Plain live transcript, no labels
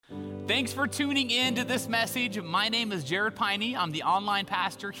Thanks for tuning in to this message. My name is Jared Piney. I'm the online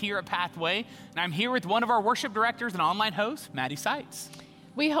pastor here at Pathway, and I'm here with one of our worship directors and online hosts, Maddie Seitz.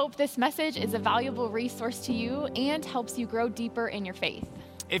 We hope this message is a valuable resource to you and helps you grow deeper in your faith.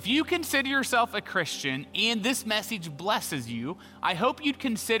 If you consider yourself a Christian and this message blesses you, I hope you'd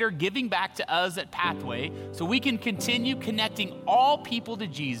consider giving back to us at Pathway so we can continue connecting all people to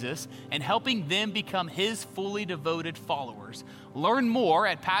Jesus and helping them become his fully devoted followers. Learn more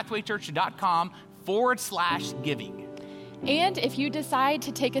at pathwaychurch.com/giving. And if you decide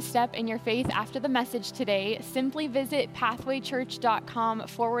to take a step in your faith after the message today, simply visit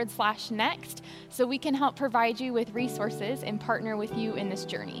pathwaychurch.com/next so we can help provide you with resources and partner with you in this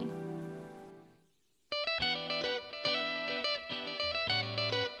journey.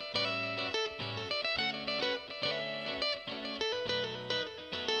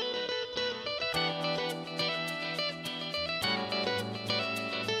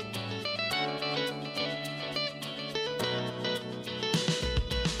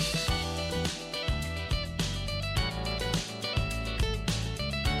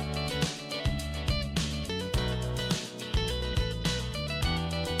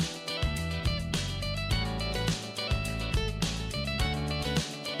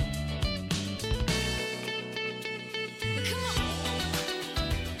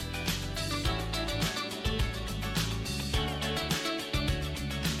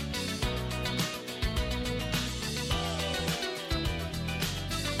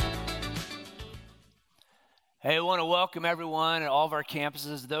 Hey, I want to welcome everyone at all of our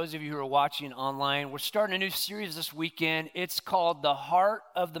campuses, those of you who are watching online. We're starting a new series this weekend. It's called The Heart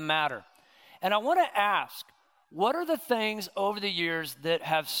of the Matter. And I want to ask, what are the things over the years that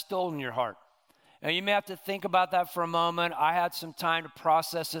have stolen your heart? Now, you may have to think about that for a moment. I had some time to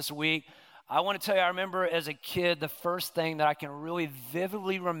process this week. I want to tell you, I remember as a kid, the first thing that I can really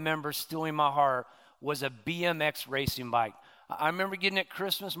vividly remember stealing my heart was a BMX racing bike. I remember getting it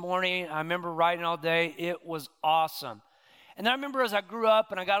Christmas morning. I remember riding all day. It was awesome. And then I remember as I grew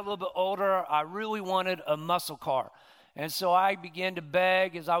up and I got a little bit older, I really wanted a muscle car. And so I began to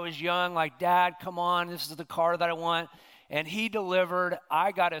beg as I was young, like, Dad, come on, this is the car that I want. And he delivered.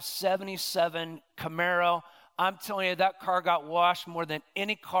 I got a 77 Camaro. I'm telling you, that car got washed more than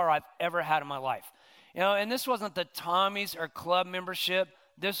any car I've ever had in my life. You know, and this wasn't the Tommy's or club membership.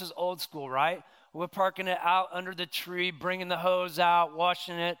 This is old school, right? We're parking it out under the tree, bringing the hose out,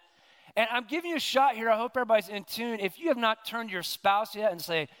 washing it. And I'm giving you a shot here. I hope everybody's in tune. If you have not turned to your spouse yet and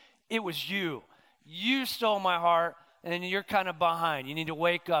say, it was you. You stole my heart, and you're kind of behind. You need to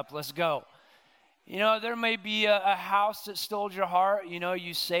wake up. Let's go. You know, there may be a house that stole your heart. You know,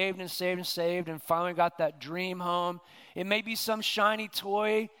 you saved and saved and saved and finally got that dream home. It may be some shiny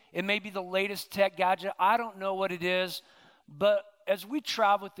toy. It may be the latest tech gadget. I don't know what it is, but as we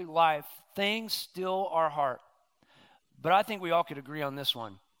travel through life, things steal our heart. But I think we all could agree on this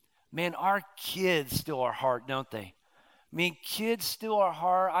one. Man, our kids steal our heart, don't they? I mean, kids steal our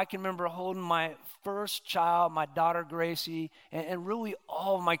heart. I can remember holding my first child, my daughter Gracie, and really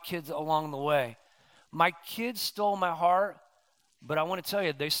all of my kids along the way. My kids stole my heart, but I want to tell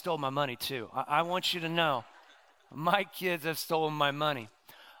you, they stole my money too. I want you to know, my kids have stolen my money.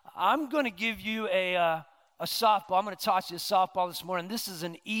 I'm going to give you a softball. I'm going to toss you a softball this morning. This is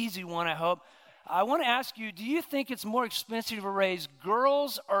an easy one, I hope. I want to ask you, do you think it's more expensive to raise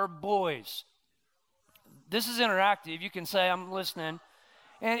girls or boys? This is interactive. You can say, I'm listening.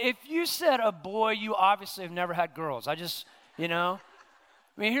 And if you said a boy, you obviously have never had girls. I mean,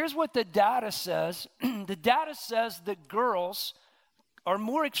 here's what the data says. The data says that girls are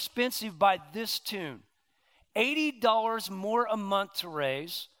more expensive by this tune. $80 more a month to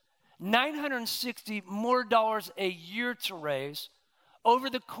raise. $960 more a year to raise. Over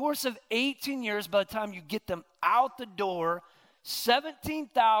the course of 18 years, by the time you get them out the door,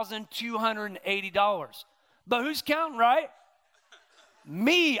 $17,280. But who's counting, right?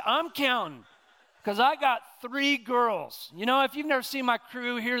 Me, I'm counting. Because I got 3 girls. You know, if you've never seen my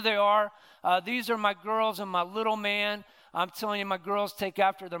crew, here they are. These are my girls and my little man. I'm telling you, my girls take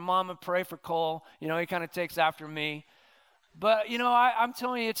after their mom and pray for Cole. You know, he kind of takes after me. But, you know, I'm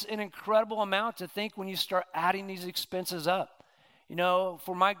telling you, it's an incredible amount to think when you start adding these expenses up. You know,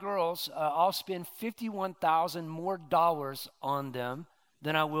 for my girls, I'll spend $51,000 more on them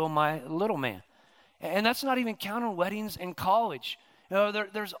than I will my little man. And that's not even counting weddings and college. You know,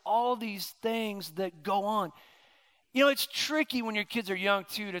 there's all these things that go on. You know, it's tricky when your kids are young,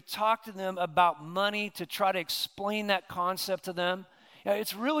 too, to talk to them about money, to try to explain that concept to them. You know,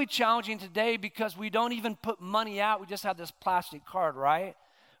 it's really challenging today because we don't even put money out. We just have this plastic card, right?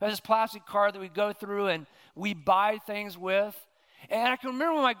 We have this plastic card that we go through and we buy things with. And I can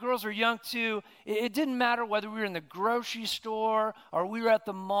remember when my girls were young too, it didn't matter whether we were in the grocery store or we were at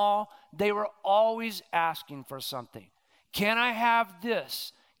the mall, they were always asking for something. Can I have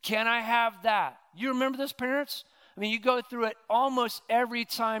this? Can I have that? You remember this, parents? I mean, you go through it almost every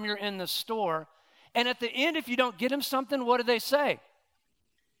time you're in the store. And at the end, if you don't get them something, what do they say?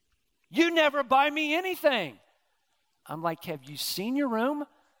 You never buy me anything. I'm like, have you seen your room?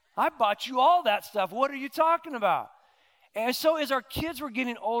 I bought you all that stuff. What are you talking about? And so as our kids were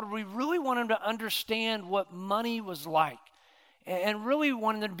getting older, we really wanted them to understand what money was like and really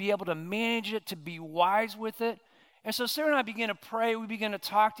wanted them to be able to manage it, to be wise with it. And so Sarah and I began to pray. We began to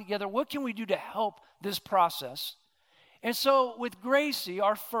talk together. What can we do to help this process? And so with Gracie,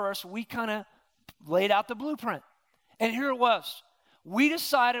 our first, we kind of laid out the blueprint. And here it was. We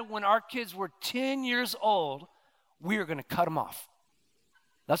decided when our kids were 10 years old, we were going to cut them off.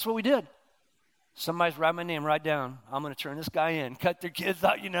 That's what we did. Somebody's write my name right down. I'm going to turn this guy in, cut their kids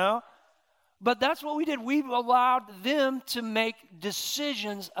out, you know. But that's what we did. We allowed them to make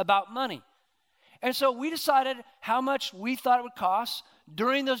decisions about money. And so we decided how much we thought it would cost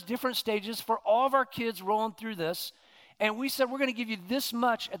during those different stages for all of our kids rolling through this. And we said, we're going to give you this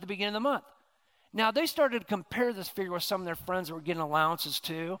much at the beginning of the month. Now, they started to compare this figure with some of their friends that were getting allowances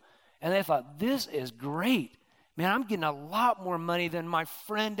too. And they thought, this is great. Man, I'm getting a lot more money than my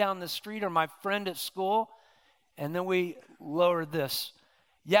friend down the street or my friend at school. And then we lowered this.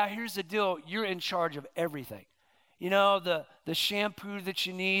 Yeah, here's the deal. You're in charge of everything. You know, the shampoo that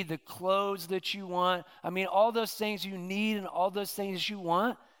you need, the clothes that you want. I mean, all those things you need and all those things you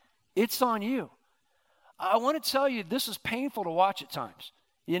want, it's on you. I want to tell you, this is painful to watch at times.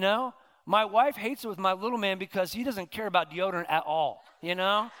 You know, my wife hates it with my little man because he doesn't care about deodorant at all, you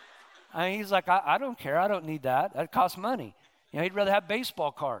know. I mean, he's like, I don't care. I don't need that. That costs money. You know, he'd rather have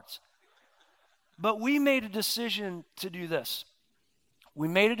baseball cards. But we made a decision to do this. We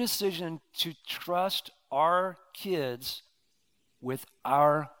made a decision to trust our kids with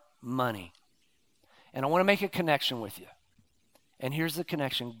our money. And I want to make a connection with you. And here's the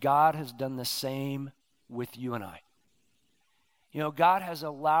connection. God has done the same with you and I. You know, God has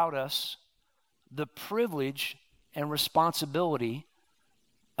allowed us the privilege and responsibility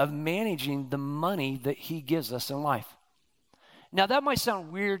of managing the money that he gives us in life. Now, that might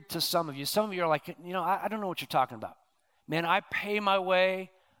sound weird to some of you. Some of you are like, you know, I don't know what you're talking about. Man, I pay my way.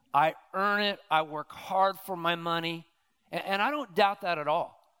 I earn it. I work hard for my money. And I don't doubt that at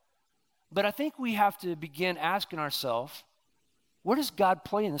all. But I think we have to begin asking ourselves, where does God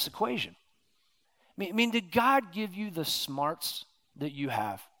play in this equation? I mean, did God give you the smarts that you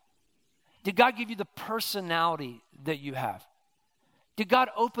have? Did God give you the personality that you have? Did God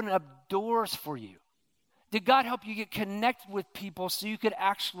open up doors for you? Did God help you get connected with people so you could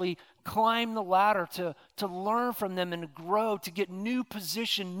actually climb the ladder to learn from them and to grow, to get new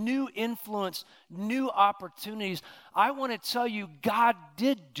position, new influence, new opportunities? I want to tell you, God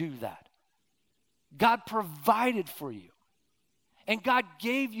did do that. God provided for you. And God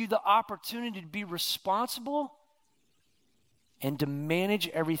gave you the opportunity to be responsible and to manage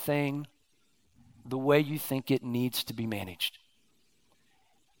everything the way you think it needs to be managed.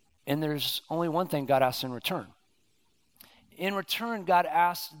 And there's only one thing God asks in return. In return, God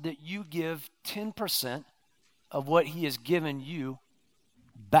asks that you give 10% of what he has given you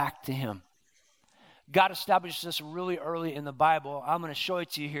back to him. God established this really early in the Bible. I'm going to show it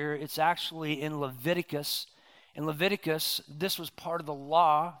to you here. It's actually in Leviticus. In Leviticus, this was part of the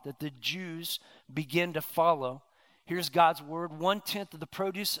law that the Jews began to follow. Here's God's word. 1/10 of the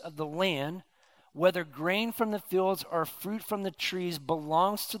produce of the land, whether grain from the fields or fruit from the trees,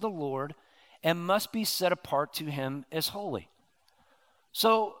 belongs to the Lord and must be set apart to him as holy.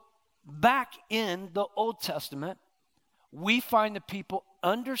 So back in the Old Testament, we find the people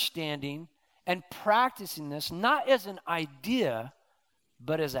understanding and practicing this not as an idea,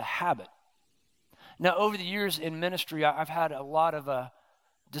 but as a habit. Now, over the years in ministry, I've had a lot of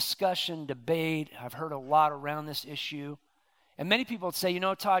discussion, debate. I've heard a lot around this issue. And many people would say, you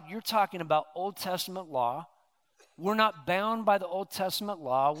know, Todd, you're talking about Old Testament law. We're not bound by the Old Testament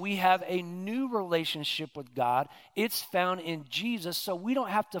law. We have a new relationship with God. It's found in Jesus, so we don't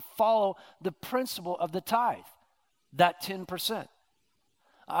have to follow the principle of the tithe, that 10%.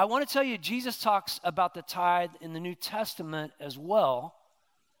 I want to tell you, Jesus talks about the tithe in the New Testament as well,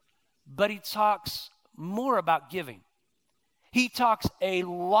 but he talks more about giving. He talks a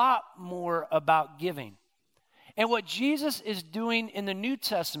lot more about giving. And what Jesus is doing in the New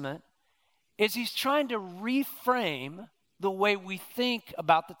Testament is he's trying to reframe the way we think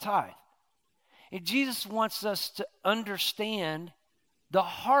about the tithe. And Jesus wants us to understand the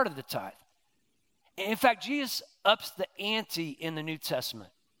heart of the tithe. In fact, Jesus ups the ante in the New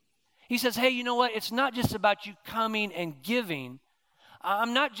Testament. He says, hey, you know what? It's not just about you coming and giving.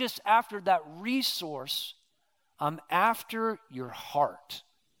 I'm not just after that resource. I'm after your heart.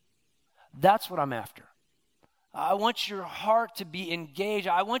 That's what I'm after. I want your heart to be engaged.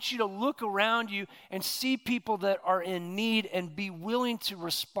 I want you to look around you and see people that are in need and be willing to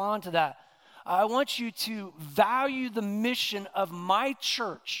respond to that. I want you to value the mission of my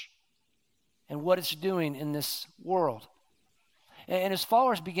church and what it's doing in this world. And as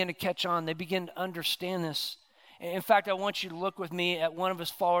followers begin to catch on, they begin to understand this. In fact, I want you to look with me at one of his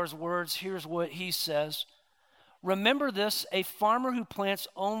followers' words. Here's what he says. Remember this, a farmer who plants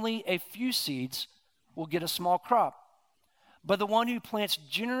only a few seeds will get a small crop, but the one who plants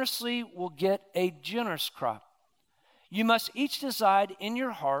generously will get a generous crop. You must each decide in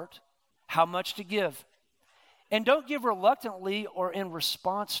your heart how much to give. And don't give reluctantly or in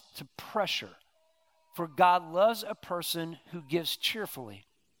response to pressure, for God loves a person who gives cheerfully.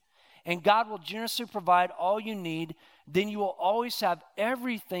 And God will generously provide all you need. Then you will always have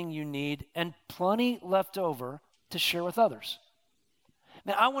everything you need and plenty left over to share with others.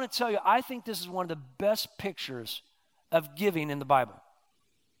 Now, I want to tell you, I think this is one of the best pictures of giving in the Bible.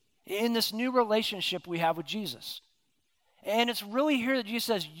 In this new relationship we have with Jesus. And it's really here that Jesus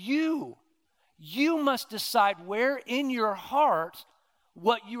says, you must decide where in your heart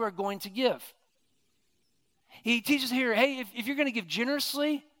what you are going to give. He teaches here, hey, if you're going to give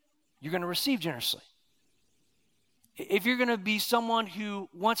generously, you're going to receive generously. If you're going to be someone who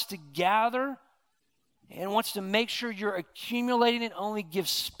wants to gather and wants to make sure you're accumulating and only give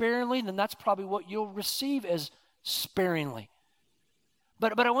sparingly, then that's probably what you'll receive as sparingly.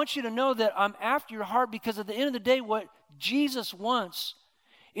 But I want you to know that I'm after your heart, because at the end of the day, what Jesus wants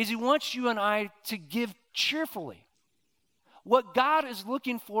is he wants you and I to give cheerfully. What God is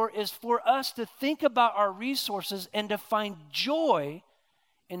looking for is for us to think about our resources and to find joy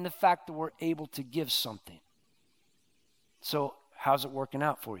in the fact that we're able to give something. So how's it working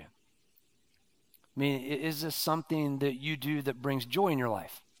out for you? I mean, is this something that you do that brings joy in your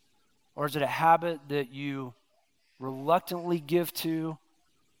life? Or is it a habit that you reluctantly give to?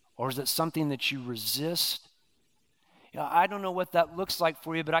 Or is it something that you resist? You know, I don't know what that looks like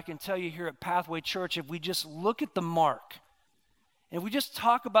for you, but I can tell you here at Pathway Church, if we just look at the mark, and we just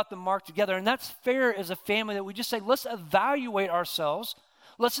talk about the mark together, and that's fair as a family, that we just say, let's evaluate ourselves.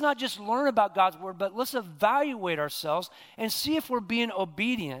 Let's not just learn about God's word, but let's evaluate ourselves and see if we're being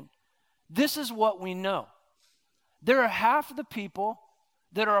obedient. This is what we know. There are half of the people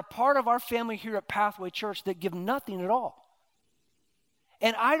that are a part of our family here at Pathway Church that give nothing at all.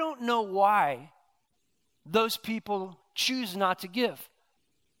 And I don't know why those people choose not to give.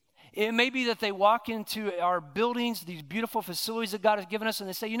 It may be that they walk into our buildings, these beautiful facilities that God has given us, and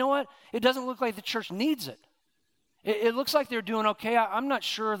they say, you know what? It doesn't look like the church needs it. It looks like they're doing okay. I'm not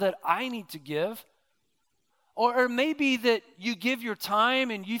sure that I need to give. Or maybe that you give your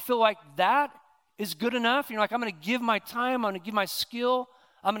time and you feel like that is good enough. You're like, I'm going to give my time, I'm going to give my skill,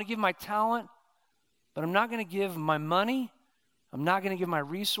 I'm going to give my talent, but I'm not going to give my money, I'm not going to give my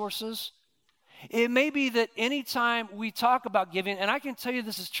resources. It may be that anytime we talk about giving, and I can tell you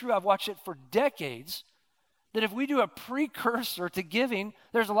this is true, I've watched it for decades, that if we do a precursor to giving,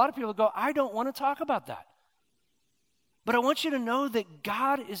 there's a lot of people that go, I don't want to talk about that. But I want you to know that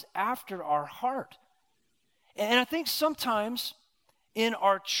God is after our heart. And I think sometimes in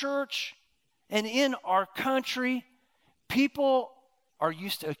our church and in our country, people are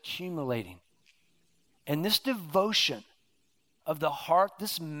used to accumulating. And this devotion of the heart,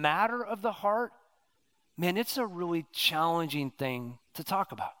 this matter of the heart, man, it's a really challenging thing to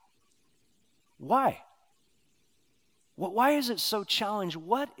talk about. Why? Why is it so challenging?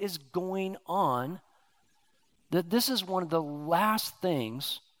 What is going on that this is one of the last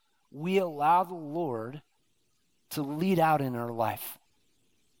things we allow the Lord to lead out in our life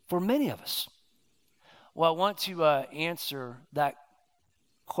for many of us? Well, I want to answer that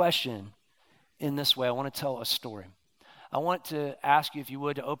question in this way. I want to tell a story. I want to ask you, if you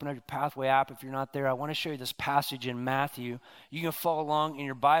would, to open up your Pathway app if you're not there. I want to show you this passage in Matthew. You can follow along in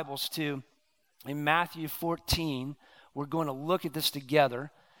your Bibles too. In Matthew 14, we're going to look at this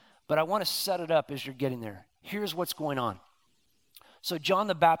together, but I want to set it up as you're getting there. Here's what's going on. So John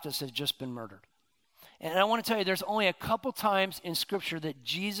the Baptist has just been murdered. And I want to tell you, there's only a couple times in Scripture that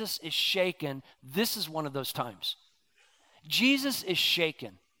Jesus is shaken. This is one of those times. Jesus is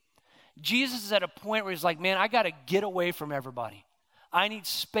shaken. Jesus is at a point where he's like, man, I got to get away from everybody. I need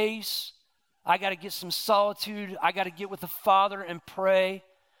space. I got to get some solitude. I got to get with the Father and pray.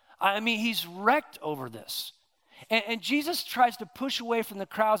 I mean, he's wrecked over this. And Jesus tries to push away from the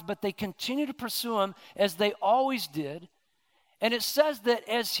crowds, but they continue to pursue him as they always did. And it says that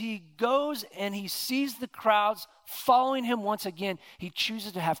as he goes and he sees the crowds following him once again, he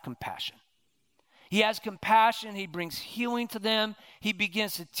chooses to have compassion. He has compassion. He brings healing to them. He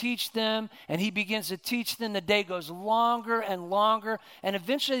begins to teach them, and he begins to teach them. The day goes longer and longer, and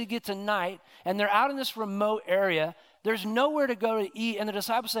eventually they get to night, and they're out in this remote area. There's nowhere to go to eat, and the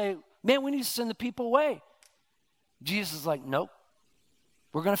disciples say, man, we need to send the people away. Jesus is like, nope,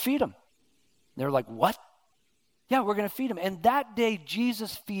 we're going to feed them. They're like, what? Yeah, we're going to feed them. And that day,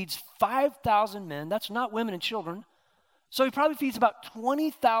 Jesus feeds 5,000 men. That's not women and children. So he probably feeds about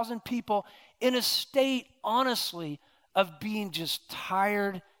 20,000 people in a state, honestly, of being just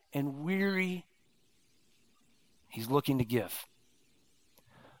tired and weary. He's looking to give.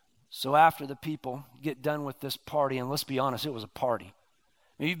 So after the people get done with this party, and let's be honest, it was a party.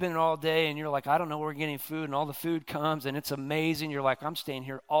 Maybe you've been all day and you're like, I don't know where we're getting food, and all the food comes and it's amazing. You're like, I'm staying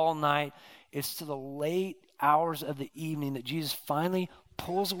here all night. It's to the late hours of the evening that Jesus finally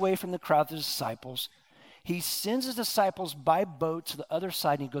pulls away from the crowd, the disciples. He sends his disciples by boat to the other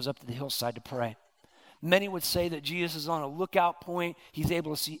side, and he goes up to the hillside to pray. Many would say that Jesus is on a lookout point. He's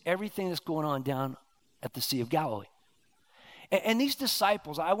able to see everything that's going on down at the Sea of Galilee. And these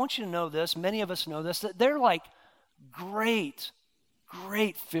disciples, I want you to know this, many of us know this, that they're like great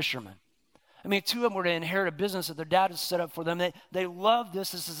fishermen. I mean, two of them were to inherit a business that their dad had set up for them. They love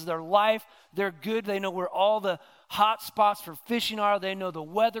this. This is their life. They're good. They know where all the hot spots for fishing are. They know the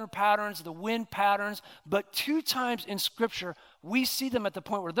weather patterns, the wind patterns. But 2 times in Scripture, we see them at the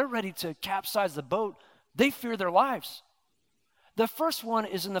point where they're ready to capsize the boat. They fear their lives. The first one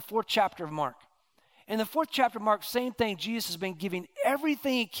is in the 4th chapter of Mark. In the 4th chapter of Mark, same thing. Jesus has been giving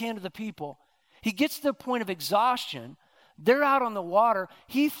everything he can to the people. He gets to the point of exhaustion. They're out on the water.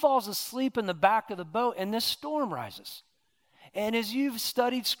 He falls asleep in the back of the boat, and this storm rises. And as you've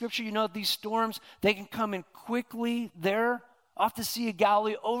studied Scripture, you know these storms, they can come in quickly there off the Sea of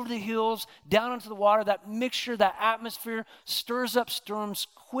Galilee, over the hills, down into the water. That mixture, that atmosphere stirs up storms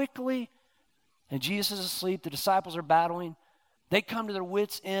quickly. And Jesus is asleep. The disciples are battling. They come to their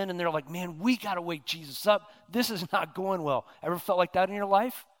wits' end, and they're like, man, we got to wake Jesus up. This is not going well. Ever felt like that in your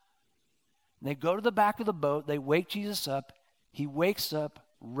life? And they go to the back of the boat. They wake Jesus up. He wakes up,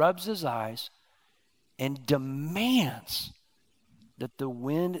 rubs his eyes, and demands that the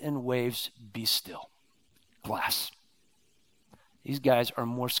wind and waves be still. Glass. These guys are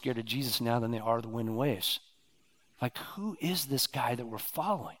more scared of Jesus now than they are of the wind and waves. Like, who is this guy that we're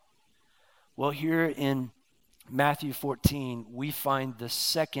following? Well, here in Matthew 14, we find the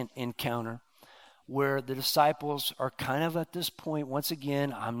second encounter where the disciples are kind of at this point, once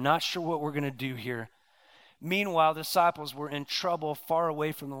again, I'm not sure what we're going to do here. Meanwhile, the disciples were in trouble far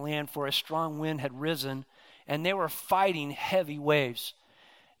away from the land, for a strong wind had risen, and they were fighting heavy waves.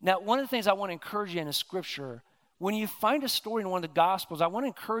 Now, one of the things I want to encourage you in the Scripture, when you find a story in one of the Gospels, I want to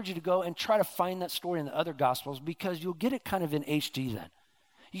encourage you to go and try to find that story in the other Gospels, because you'll get it kind of in HD then.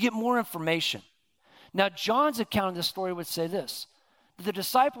 You get more information. Now, John's account of this story would say this: the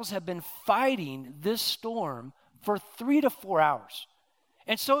disciples have been fighting this storm for 3 to 4 hours.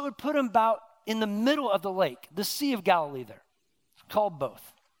 And so it would put them about in the middle of the lake, the Sea of Galilee there. It's called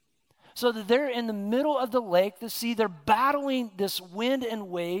both. So that they're in the middle of the lake, the sea, they're battling this wind and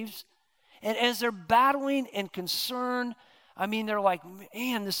waves. And as they're battling and concerned, I mean, they're like,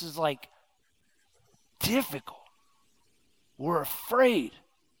 man, this is like difficult. We're afraid.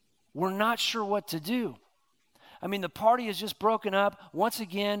 We're not sure what to do. I mean, the party is just broken up. Once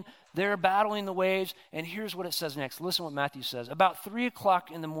again, they're battling the waves. And here's what it says next. Listen what Matthew says. About 3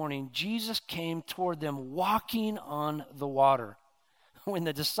 o'clock in the morning, Jesus came toward them walking on the water. When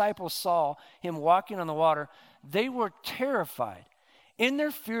the disciples saw him walking on the water, they were terrified. In their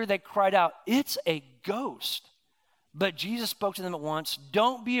fear, they cried out, "It's a ghost." But Jesus spoke to them at once.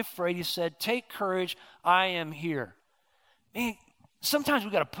 "Don't be afraid," he said. "Take courage. I am here." Man, sometimes we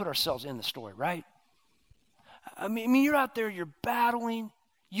got to put ourselves in the story, right? I mean, you're out there, you're battling,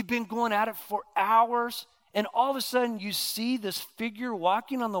 you've been going at it for hours, and all of a sudden you see this figure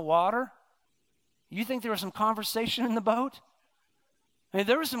walking on the water. You think there was some conversation in the boat? I mean,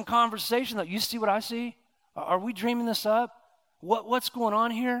 there was some conversation that you see what I see? Are we dreaming this up? What's going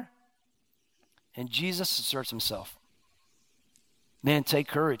on here? And Jesus asserts himself. Man, take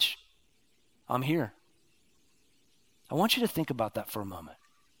courage. I'm here. I want you to think about that for a moment,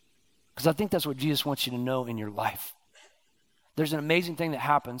 because I think that's what Jesus wants you to know in your life. There's an amazing thing that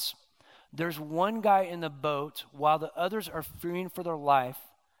happens. There's one guy in the boat while the others are fearing for their life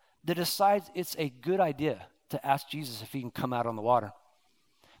that decides it's a good idea to ask Jesus if he can come out on the water.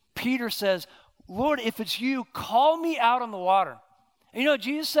 Peter says, Lord, if it's you, call me out on the water. And you know what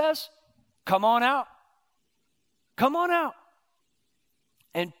Jesus says? Come on out. Come on out.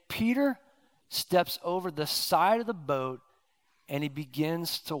 And Peter steps over the side of the boat and he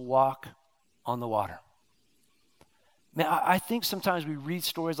begins to walk on the water. Man, I think sometimes we read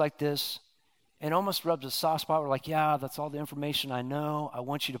stories like this and almost rubs a soft spot. We're like, yeah, that's all the information I know. I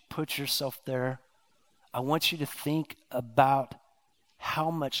want you to put yourself there. I want you to think about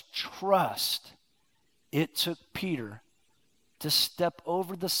how much trust it took Peter to step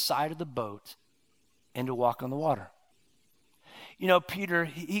over the side of the boat and to walk on the water. You know, Peter,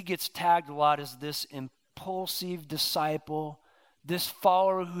 he gets tagged a lot as this impulsive disciple, this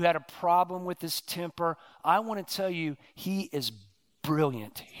follower who had a problem with his temper. I want to tell you, he is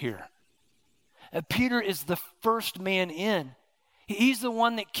brilliant here. Peter is the first man in. He's the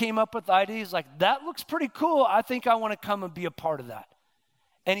one that came up with the idea. He's like, that looks pretty cool. I think I want to come and be a part of that.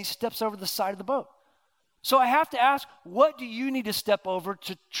 And he steps over the side of the boat. So I have to ask, what do you need to step over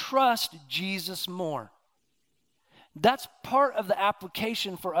to trust Jesus more? That's part of the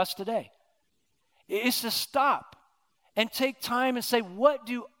application for us today. It's to stop and take time and say, what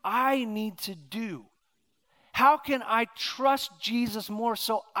do I need to do? How can I trust Jesus more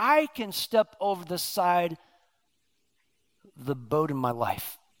so I can step over the side of the boat in my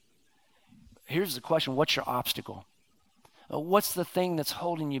life? Here's the question, what's your obstacle? What's the thing that's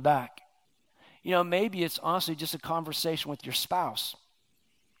holding you back? You know, maybe it's honestly just a conversation with your spouse.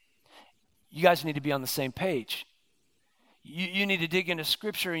 You guys need to be on the same page. You need to dig into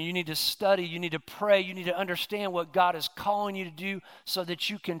Scripture and you need to study, you need to pray, you need to understand what God is calling you to do so that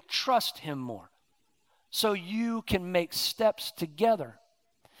you can trust Him more, so you can make steps together.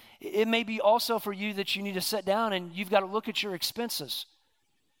 It may be also for you that you need to sit down and you've got to look at your expenses.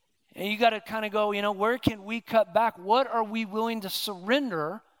 And you got to kind of go, you know, where can we cut back? What are we willing to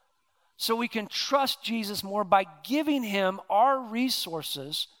surrender so we can trust Jesus more by giving Him our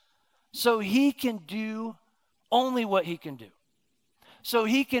resources so He can do only what He can do. So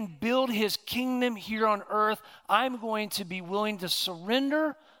He can build His kingdom here on earth. I'm going to be willing to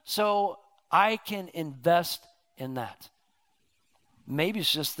surrender so I can invest in that. Maybe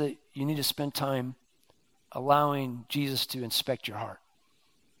it's just that you need to spend time allowing Jesus to inspect your heart.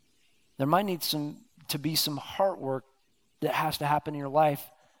 There might need to be some heart work that has to happen in your life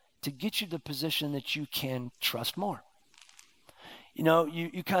to get you to the position that you can trust more. You know,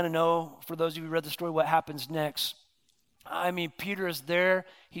 you kind of know, for those of you who read the story, what happens next. I mean, Peter is there.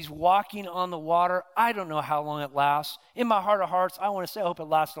 He's walking on the water. I don't know how long it lasts. In my heart of hearts, I want to say I hope it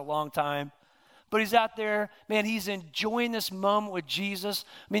lasts a long time. But he's out there, man, he's enjoying this moment with Jesus.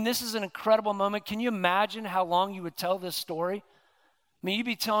 I mean, this is an incredible moment. Can you imagine how long you would tell this story? I mean, you'd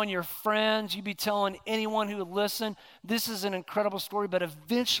be telling your friends, you'd be telling anyone who would listen, this is an incredible story, but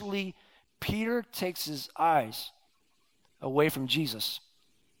eventually Peter takes his eyes away from Jesus.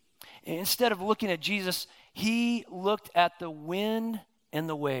 And instead of looking at Jesus, he looked at the wind and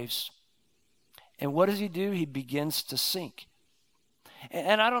the waves. And what does he do? He begins to sink.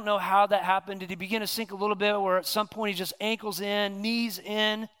 And I don't know how that happened. Did he begin to sink a little bit where at some point he just ankles in, knees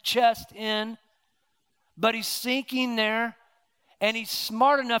in, chest in? But he's sinking there. And he's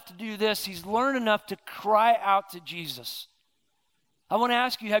smart enough to do this. He's learned enough to cry out to Jesus. I want to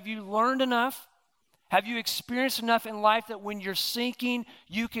ask you, have you learned enough? Have you experienced enough in life that when you're sinking,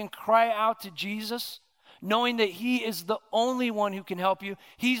 you can cry out to Jesus, knowing that He is the only one who can help you?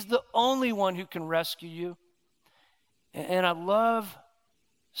 He's the only one who can rescue you. And I love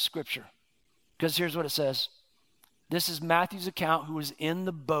Scripture, because here's what it says. This is Matthew's account, who was in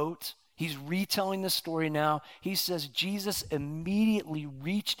the boat. He's retelling the story now. He says Jesus immediately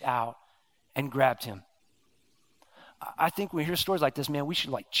reached out and grabbed him. I think when we hear stories like this, man, we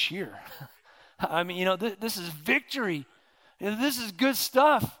should cheer. I mean, you know, this is victory. This is good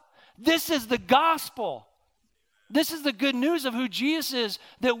stuff. This is the gospel. This is the good news of who Jesus is,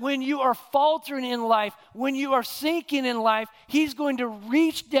 that when you are faltering in life, when you are sinking in life, He's going to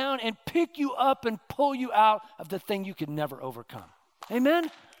reach down and pick you up and pull you out of the thing you could never overcome. Amen?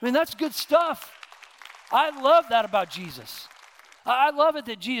 I mean, that's good stuff. I love that about Jesus. I love it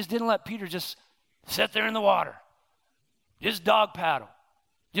that Jesus didn't let Peter just sit there in the water, just dog paddle,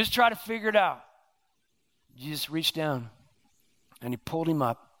 just try to figure it out. Jesus reached down and He pulled him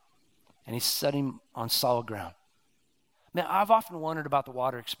up and He set him on solid ground. Man, I've often wondered about the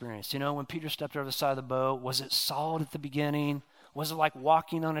water experience. You know, when Peter stepped over the side of the boat, was it solid at the beginning? Was it like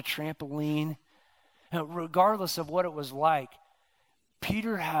walking on a trampoline? You know, regardless of what it was like,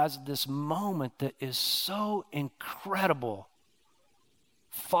 Peter has this moment that is so incredible,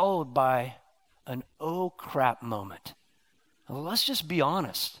 followed by an oh crap moment. Well, let's just be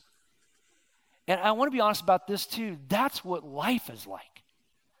honest. And I want to be honest about this too. That's what life is like.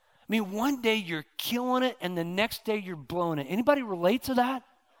 I mean, one day you're killing it and the next day you're blowing it. Anybody relate to that?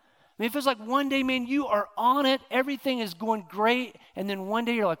 I mean, it feels like one day, man, you are on it. Everything is going great. And then one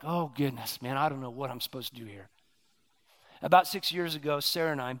day you're like, oh, goodness, man, I don't know what I'm supposed to do here. About 6 years ago,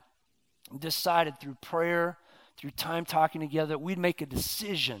 Sarah and I decided through prayer, through time talking together, that we'd make a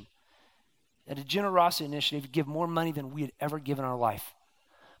decision at a generosity initiative to give more money than we had ever given in our life.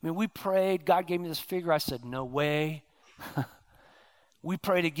 I mean, we prayed. God gave me this figure. I said, no way. We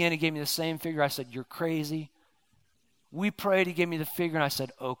prayed again. He gave me the same figure. I said, you're crazy. We prayed. He gave me the figure, and I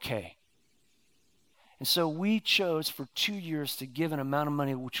said, okay. And so we chose for 2 years to give an amount of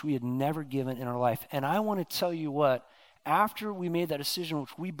money which we had never given in our life. And I want to tell you what, after we made that decision,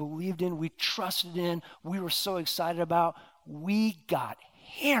 which we believed in, we trusted in, we were so excited about, we got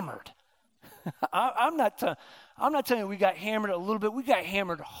hammered. I'm not telling you we got hammered a little bit. We got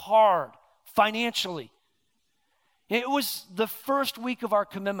hammered hard financially. It was the first week of our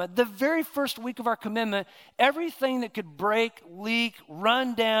commitment. The very first week of our commitment, everything that could break, leak,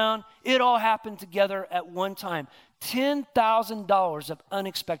 run down, it all happened together at one time. $10,000 of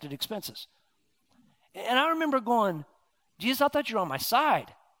unexpected expenses. And I remember going, Jesus, I thought you were on my side.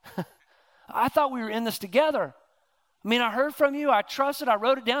 I thought we were in this together. I mean, I heard from you. I trusted. I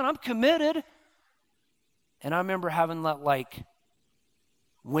wrote it down. I'm committed. And I remember having that like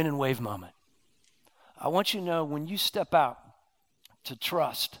wind and wave moment. I want you to know when you step out to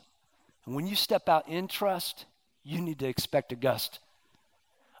trust, and when you step out in trust, you need to expect a gust.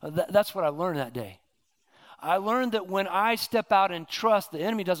 That's what I learned that day. I learned that when I step out in trust, the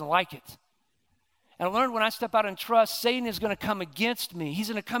enemy doesn't like it. And I learned when I step out in trust, Satan is going to come against me. He's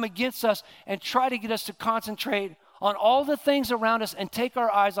going to come against us and try to get us to concentrate on all the things around us and take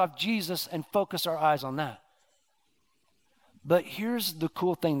our eyes off Jesus and focus our eyes on that. But here's the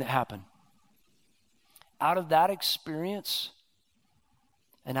cool thing that happened. Out of that experience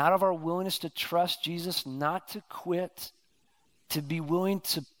and out of our willingness to trust Jesus, not to quit, to be willing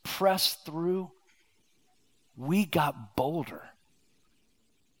to press through, we got bolder.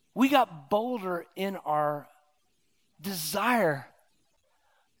 We got bolder in our desire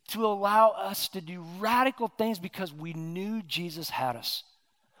to allow us to do radical things because we knew Jesus had us.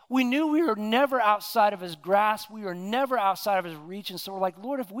 We knew we were never outside of his grasp. We were never outside of his reach. And so we're like,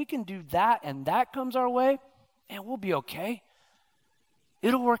 Lord, if we can do that and that comes our way, man, we'll be okay.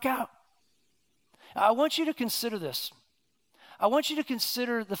 It'll work out. I want you to consider this. I want you to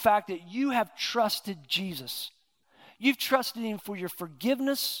consider the fact that you have trusted Jesus. You've trusted him for your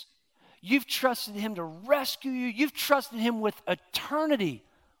forgiveness. You've trusted him to rescue you. You've trusted him with eternity.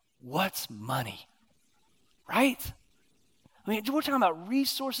 What's money? Right? I mean, we're talking about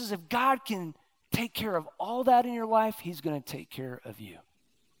resources. If God can take care of all that in your life, he's going to take care of you.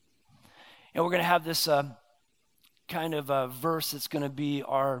 And we're going to have this kind of verse that's going to be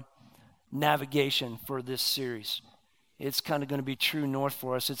our navigation for this series. It's kind of going to be true north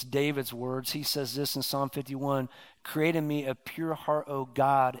for us. It's David's words. He says this in Psalm 51, "Create in me a pure heart, O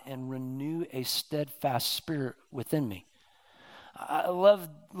God, and renew a steadfast spirit within me." I love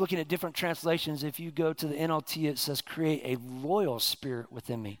looking at different translations. If you go to the NLT, it says, "Create a loyal spirit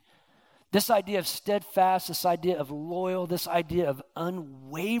within me." This idea of steadfast, this idea of loyal, this idea of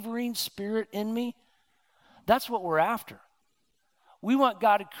unwavering spirit in me, that's what we're after. We want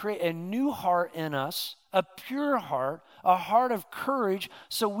God to create a new heart in us, a pure heart, a heart of courage,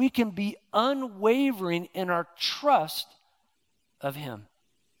 so we can be unwavering in our trust of him.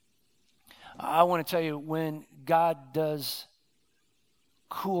 I want to tell you, when God does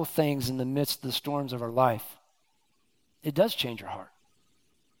cool things in the midst of the storms of our life, it does change your heart.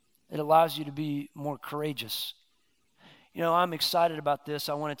 It allows you to be more courageous. You know, I'm excited about this.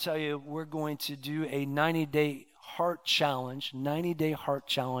 I want to tell you, we're going to do a 90-day heart challenge, 90-day heart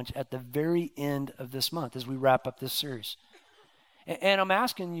challenge at the very end of this month as we wrap up this series. And I'm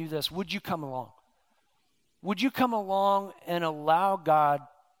asking you this, would you come along? Would you come along and allow God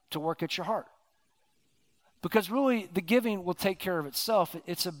to work at your heart? Because really, the giving will take care of itself.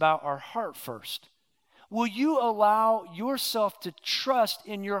 It's about our heart first. Will you allow yourself to trust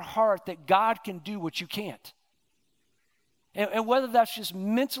in your heart that God can do what you can't? And whether that's just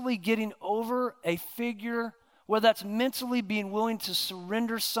mentally getting over a figure, whether that's mentally being willing to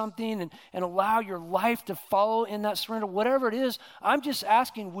surrender something and allow your life to follow in that surrender, whatever it is, I'm just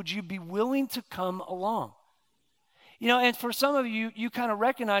asking, would you be willing to come along? You know, and for some of you, you kind of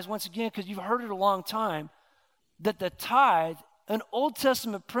recognize once again, because you've heard it a long time, that the tithe, an Old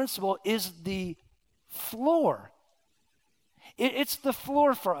Testament principle, is the floor. It's the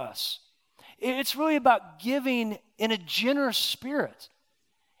floor for us. It's really about giving in a generous spirit.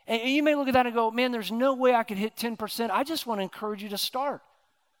 And you may look at that and go, man, there's no way I could hit 10%. I just want to encourage you to start.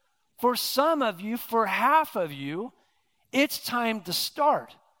 For some of you, for half of you, it's time to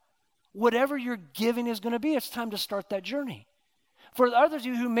start. Whatever your giving is going to be, it's time to start that journey. For the others of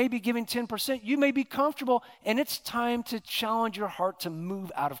you who may be giving 10%, you may be comfortable, and it's time to challenge your heart to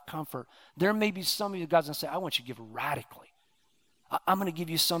move out of comfort. There may be some of you, God's going to say, I want you to give radically. I'm going to give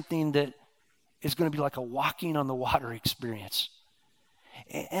you something that is going to be like a walking on the water experience.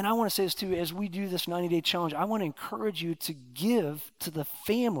 And I want to say this too, as we do this 90-day challenge, I want to encourage you to give to the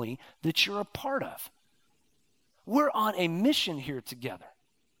family that you're a part of. We're on a mission here together.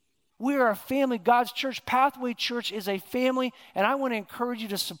 We are a family. God's church, Pathway Church, is a family, and I want to encourage you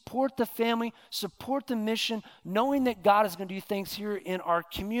to support the family, support the mission, knowing that God is going to do things here in our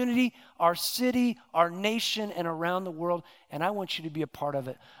community, our city, our nation, and around the world, and I want you to be a part of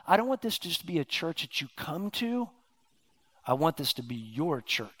it. I don't want this to just be a church that you come to. I want this to be your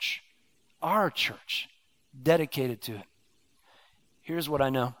church, our church, dedicated to it. Here's what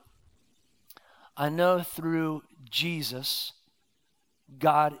I know. I know through Jesus,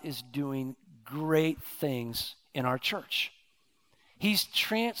 God is doing great things in our church. He's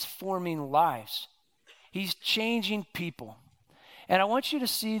transforming lives. He's changing people. And I want you to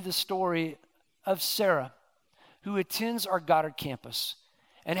see the story of Sarah, who attends our Goddard campus,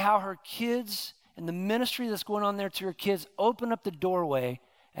 and how her kids and the ministry that's going on there to her kids open up the doorway,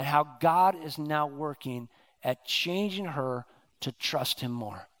 and how God is now working at changing her to trust him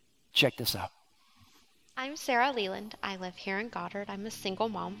more. Check this out. I'm Sarah Leland. I live here in Goddard. I'm a single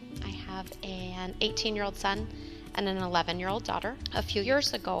mom. I have an 18-year-old son and an 11-year-old daughter. A few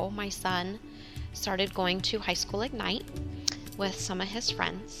years ago, my son started going to High School Ignite with some of his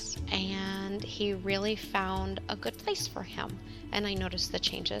friends, and he really found a good place for him. And I noticed the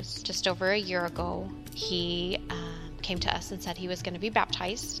changes. Just over a year ago, he came to us and said he was going to be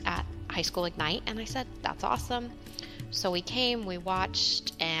baptized at High School Ignite, and I said, that's awesome. So we came, we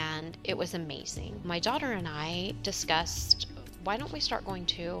watched, and it was amazing. My daughter and I discussed, why don't we start going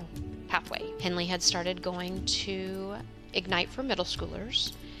to Pathway? Henley had started going to Ignite for middle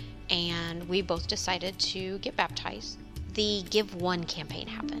schoolers, and we both decided to get baptized. The Give One campaign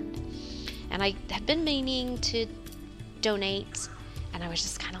happened, and I had been meaning to donate, and I was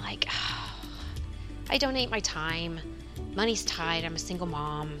just kind of like, I donate my time. Money's tight. I'm a single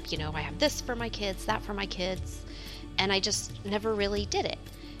mom. You know, I have this for my kids, that for my kids. And I just never really did it.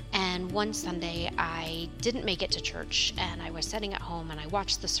 And one Sunday, I didn't make it to church, and I was sitting at home, and I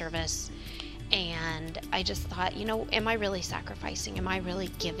watched the service, and I just thought, you know, am I really sacrificing? Am I really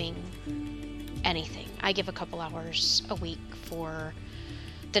giving anything? I give a couple hours a week for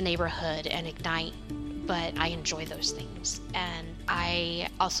the neighborhood and Ignite, but I enjoy those things. And I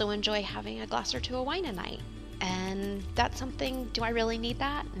also enjoy having a glass or two of wine a night. And that's something, do I really need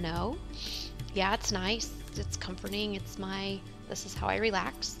that? No. Yeah, it's nice. It's comforting. This is how I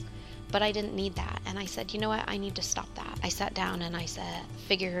relax. But I didn't need that. And I said, you know what? I need to stop that. I sat down and I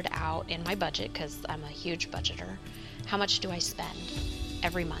figured out in my budget, because I'm a huge budgeter, how much do I spend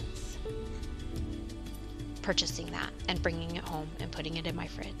every month purchasing that and bringing it home and putting it in my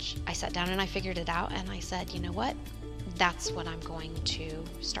fridge. I sat down and I figured it out, and I said, you know what? That's what I'm going to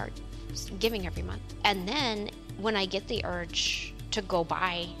start giving every month. And then when I get the urge to go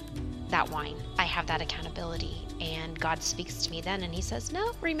buy that wine, I have that accountability, and God speaks to me then, and he says,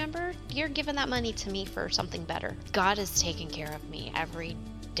 no, remember, you're giving that money to me for something better. God has taken care of me every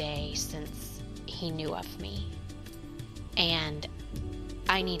day since he knew of me, and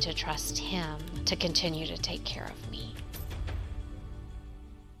I need to trust him to continue to take care of me.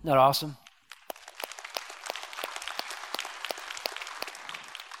 Isn't that awesome?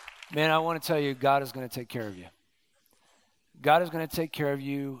 Man, I want to tell you, God is going to take care of you. God is going to take care of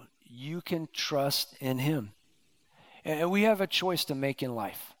you. You can trust in him. And we have a choice to make in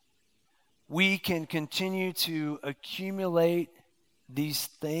life. We can continue to accumulate these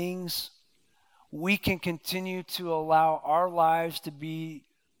things. We can continue to allow our lives to be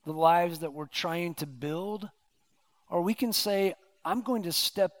the lives that we're trying to build. Or we can say, I'm going to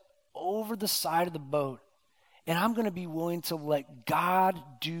step over the side of the boat, and I'm going to be willing to let God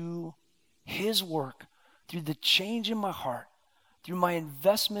do his work through the change in my heart, through my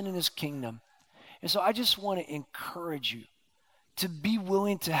investment in his kingdom. And so I just want to encourage you to be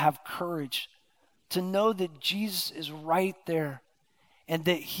willing to have courage, to know that Jesus is right there and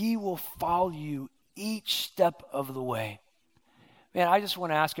that he will follow you each step of the way. Man, I just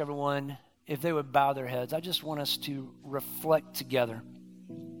want to ask everyone if they would bow their heads. I just want us to reflect together.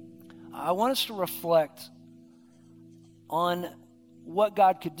 I want us to reflect on what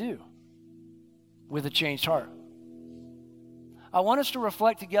God could do with a changed heart. I want us to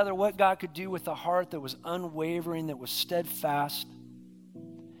reflect together what God could do with a heart that was unwavering, that was steadfast.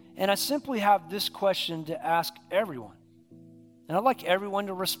 And I simply have this question to ask everyone. And I'd like everyone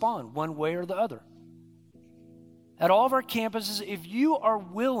to respond one way or the other. At all of our campuses, if you are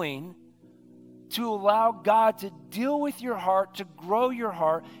willing to allow God to deal with your heart, to grow your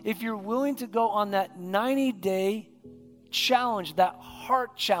heart, if you're willing to go on that 90-day challenge, that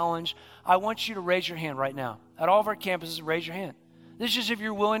heart challenge, I want you to raise your hand right now. At all of our campuses, raise your hand. This is if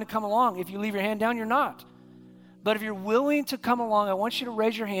you're willing to come along. If you leave your hand down, you're not. But if you're willing to come along, I want you to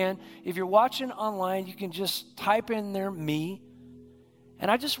raise your hand. If you're watching online, you can just type in there, me. And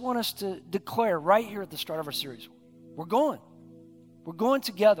I just want us to declare right here at the start of our series, we're going. We're going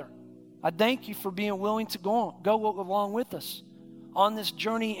together. I thank you for being willing to go along with us on this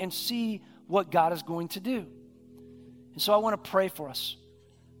journey and see what God is going to do. And so I want to pray for us,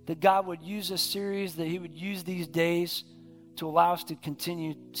 that God would use this series, that he would use these days to allow us to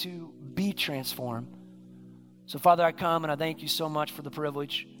continue to be transformed. So Father, I come and I thank you so much for the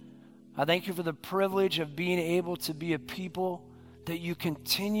privilege. I thank you for the privilege of being able to be a people that you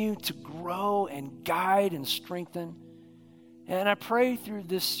continue to grow and guide and strengthen. And I pray through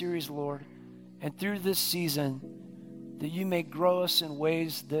this series, Lord, and through this season, that you may grow us in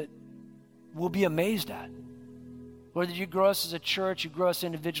ways that we'll be amazed at. Lord, that you grow us as a church, you grow us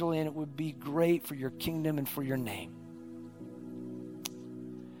individually, and it would be great for your kingdom and for your name.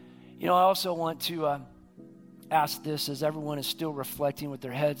 You know, I also want to ask this as everyone is still reflecting with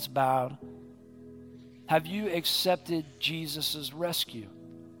their heads bowed. Have you accepted Jesus' rescue?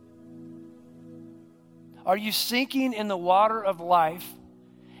 Are you sinking in the water of life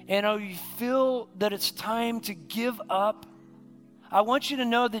and you feel that it's time to give up? I want you to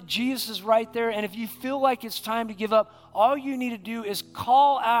know that Jesus is right there, and if you feel like it's time to give up, all you need to do is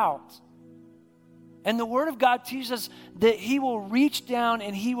call out. And the Word of God teaches us that he will reach down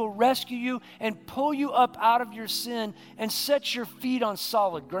and he will rescue you and pull you up out of your sin and set your feet on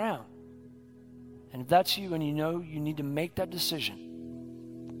solid ground. And if that's you and you know you need to make that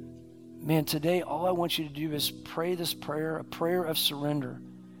decision, man, today all I want you to do is pray this prayer, a prayer of surrender,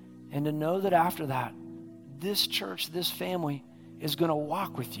 and to know that after that, this church, this family is going to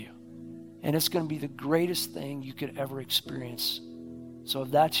walk with you, and it's going to be the greatest thing you could ever experience. So if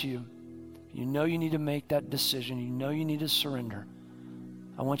that's you, you know you need to make that decision, you know you need to surrender,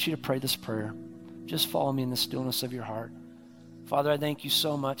 I want you to pray this prayer. Just follow me in the stillness of your heart. Father, I thank you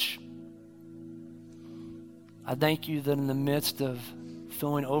so much. I thank you that in the midst of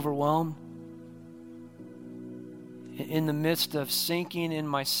feeling overwhelmed, in the midst of sinking in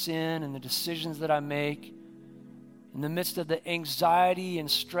my sin and the decisions that I make, in the midst of the anxiety and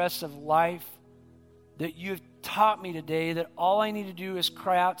stress of life, that you have taught me today that all I need to do is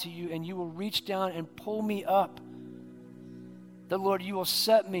cry out to you and you will reach down and pull me up. That, Lord, you will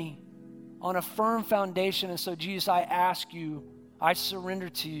set me on a firm foundation. And so, Jesus, I ask you, I surrender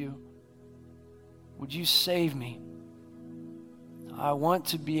to you. Would you save me? I want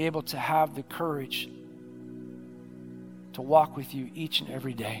to be able to have the courage to walk with you each and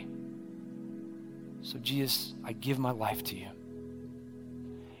every day. So, Jesus, I give my life to you.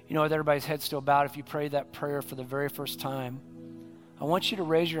 You know, with everybody's head still bowed, if you prayed that prayer for the very first time, I want you to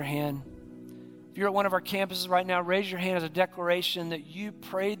raise your hand. If you're at one of our campuses right now, raise your hand as a declaration that you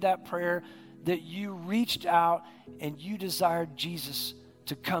prayed that prayer, that you reached out and you desired Jesus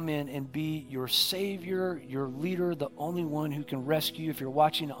to come in and be your Savior, your leader, the only one who can rescue you. If you're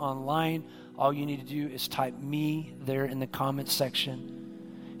watching online, all you need to do is type me there in the comment section.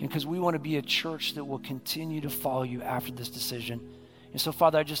 And because we want to be a church that will continue to follow you after this decision. And so,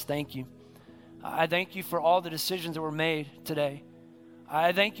 Father, I just thank you. I thank you for all the decisions that were made today.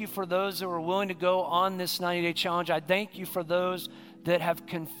 I thank you for those that were willing to go on this 90-day challenge. I thank you for those that have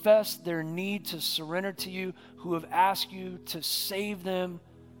confessed their need to surrender to you, who have asked you to save them,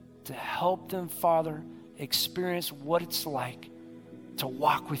 to help them, Father, experience what it's like to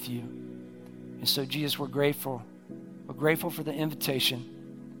walk with you. And so, Jesus, we're grateful. We're grateful for the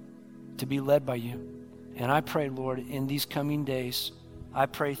invitation to be led by you. And I pray, Lord, in these coming days, I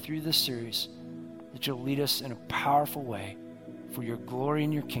pray through this series that you'll lead us in a powerful way for your glory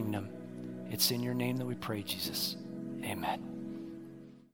and your kingdom. It's in your name that we pray, Jesus. Amen.